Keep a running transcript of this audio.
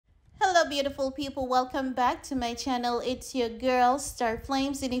Hello beautiful people, welcome back to my channel. It's your girl Star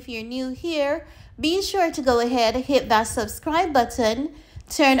Flames, and if you're new here, be sure to go ahead, hit that subscribe button,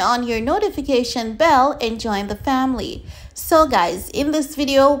 turn on your notification bell, and join the family. So guys, in this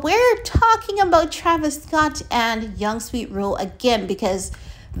video we're talking about Travis Scott and Yungsweetro again, because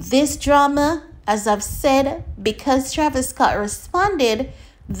this drama, as I've said, because Travis Scott responded,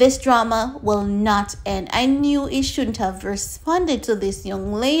 this drama will not end. I knew he shouldn't have responded to this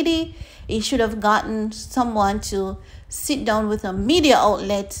young lady. He should have gotten someone to sit down with a media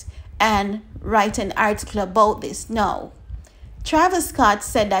outlet and write an article about this. No. Travis Scott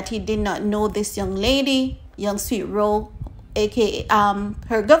said that he did not know this young lady, Yungsweetro, aka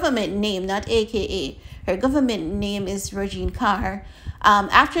her government name, not aka. Her government name is Regine Carr.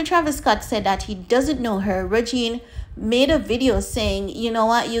 After Travis Scott said that he doesn't know her, Regine made a video saying, you know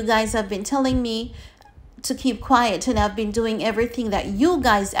what, you guys have been telling me to keep quiet and I've been doing everything that you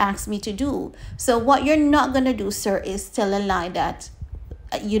guys asked me to do. So what you're not going to do, sir, is tell a lie that,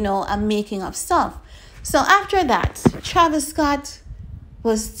 you know, I'm making up stuff. So after that, Travis Scott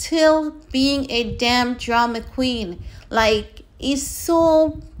was still being a damn drama queen. Like, he's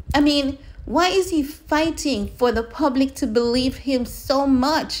so, I mean, why is he fighting for the public to believe him so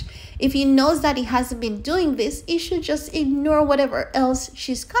much? If he knows that he hasn't been doing this, he should just ignore whatever else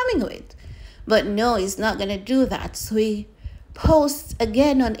she's coming with. But no, he's not going to do that. So he posts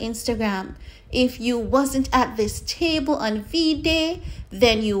again on Instagram, if you wasn't at this table on V-Day,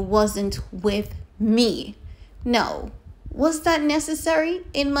 then you wasn't with me. No. Was that necessary?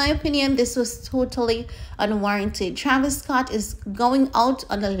 In my opinion, this was totally unwarranted. Travis Scott is going out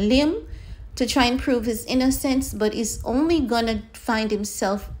on a limb to try and prove his innocence, but is only gonna find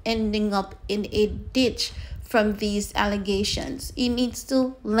himself ending up in a ditch from these allegations. He needs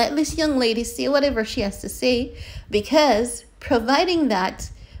to let this young lady say whatever she has to say, because providing that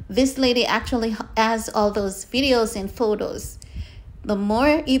this lady actually has all those videos and photos, the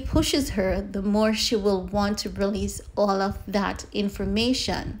more he pushes her, the more she will want to release all of that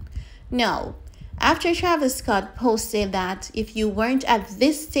information. Now, after Travis Scott posted that if you weren't at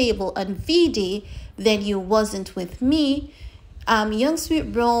this table on V-Day, then you wasn't with me,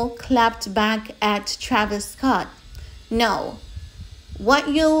 Yungsweetro clapped back at Travis Scott. Now, what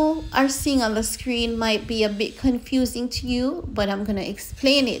you are seeing on the screen might be a bit confusing to you, but I'm going to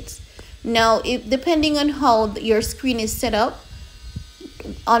explain it. Now, depending on how your screen is set up,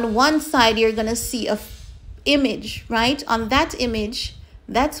 on one side you're going to see a image, right? On that image,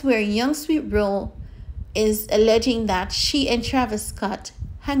 that's where Yungsweetro is alleging that she and Travis Scott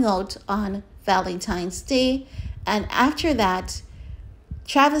hang out on Valentine's Day. And after that,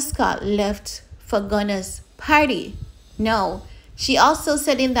 Travis Scott left for Gunna's party. No, she also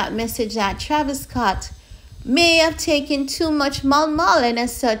said in that message that Travis Scott may have taken too much mal, and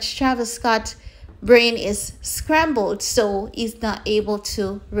as such, Travis Scott's brain is scrambled, so he's not able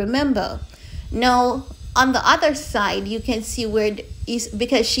to remember. Now, on the other side, you can see where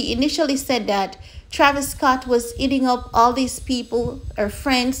because she initially said that Travis Scott was eating up all these people, her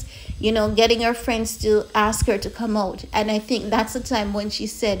friends, you know, getting her friends to ask her to come out. And I think that's the time when she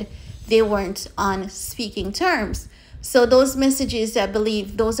said they weren't on speaking terms. So those messages, I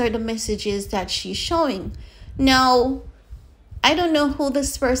believe, those are the messages that she's showing. Now, I don't know who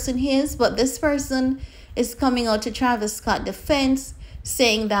this person is, but this person is coming out to Travis Scott's defense,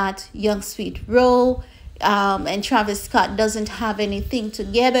 saying that Yungsweetro and Travis Scott doesn't have anything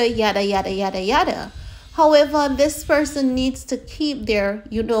together, yada, yada, yada, yada. However, this person needs to keep their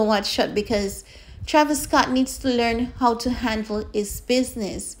you-know-what shut, because Travis Scott needs to learn how to handle his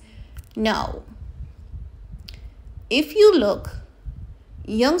business. Now, if you look,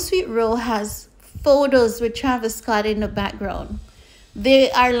 Yungsweetro has photos with Travis Scott in the background.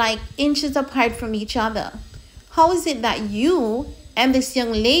 They are like inches apart from each other. How is it that you and this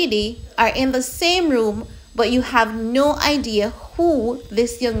young lady are in the same room, but you have no idea who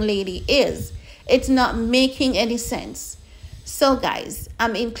this young lady is? It's not making any sense. So guys,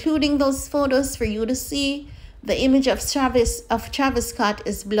 I'm including those photos for you to see. The image of Travis Scott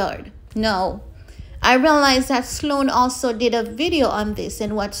is blurred. No. I realized that Sloan also did a video on this,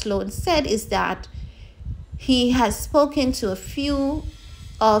 and what Sloan said is that he has spoken to a few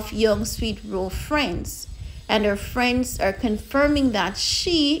of Yungsweetro friends, and her friends are confirming that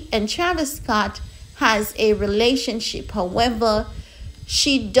she and Travis Scott has a relationship. However,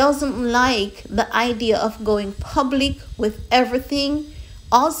 she doesn't like the idea of going public with everything.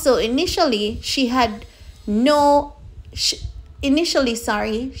 Also, initially, she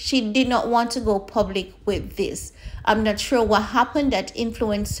did not want to go public with this. I'm not sure what happened that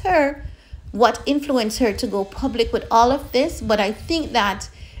influenced her, to go public with all of this, but I think that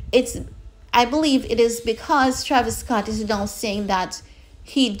it's I believe it is because Travis Scott is now saying that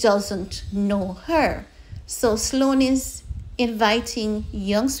he doesn't know her. So Sloan is inviting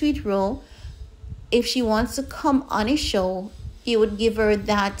Yungsweetro. If she wants to come on his show, he would give her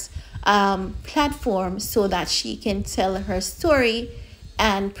that platform so that she can tell her story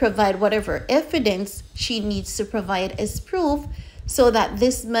and provide whatever evidence she needs to provide as proof, so that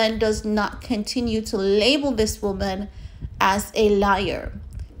this man does not continue to label this woman as a liar.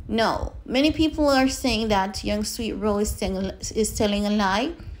 No, many people are saying that Yungsweetro is telling a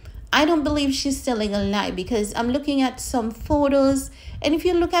lie. I don't believe she's telling a lie, because I'm looking at some photos, and if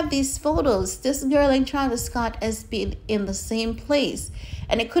you look at these photos, this girl and Travis Scott has been in the same place,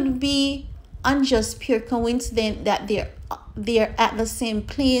 and it could be unjust pure coincidence that they're at the same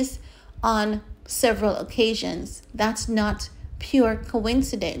place on several occasions. That's not pure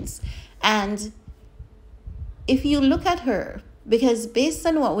coincidence. And if you look at her, because based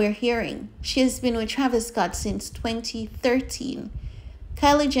on what we're hearing, she has been with Travis Scott since 2013.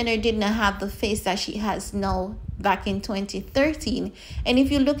 Kylie Jenner did not have the face that she has now back in 2013. And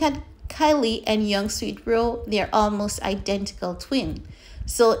if you look at Kylie and Yungsweetro, they're almost identical twin.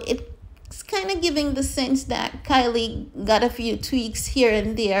 So it's kind of giving the sense that Kylie got a few tweaks here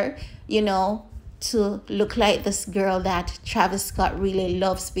and there, you know, to look like this girl that Travis Scott really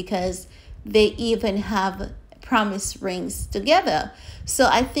loves, because they even have promise rings together. So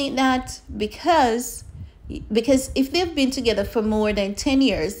I think that because if they've been together for more than 10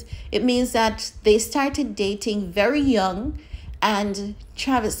 years, it means that they started dating very young, and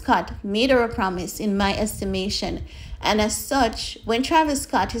Travis Scott made her a promise, in my estimation. And as such, when Travis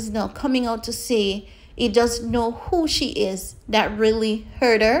Scott is now coming out to say he doesn't know who she is, that really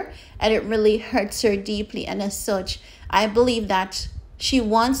hurt her, and it really hurts her deeply. And as such, I believe that she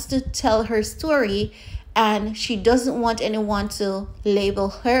wants to tell her story, and she doesn't want anyone to label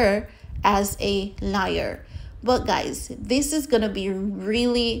her as a liar. But guys, this is gonna be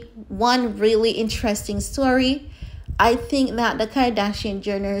one really interesting story. I think that the Kardashian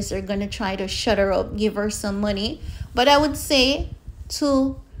Jenners are gonna try to shut her up, give her some money. But I would say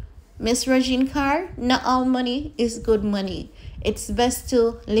to Miss Regine Carr, not all money is good money. It's best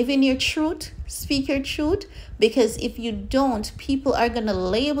to live in your truth, speak your truth, because if you don't, people are gonna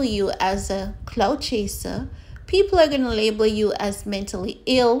label you as a clout chaser. People are gonna label you as mentally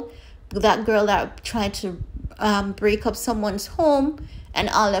ill, that girl that tried to break up someone's home and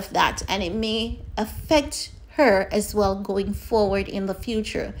all of that, and it may affect her as well going forward in the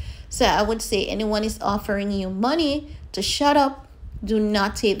future. So I would say anyone is offering you money to shut up, do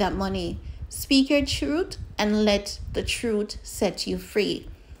not take that money. Speak your truth and let the truth set you free.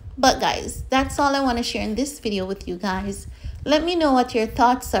 But guys, that's all I want to share in this video with you guys. Let me know what your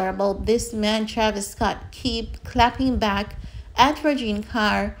thoughts are about this man Travis Scott keep clapping back at Regine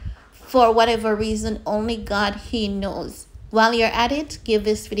Carr for whatever reason only God he knows. While you're at it, give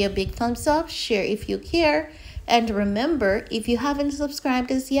this video a big thumbs up, share if you care, and remember, if you haven't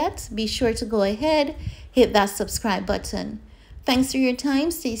subscribed as yet, be sure to go ahead, hit that subscribe button. Thanks for your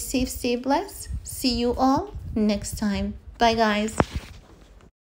time. Stay safe, stay blessed. See you all next time. Bye guys.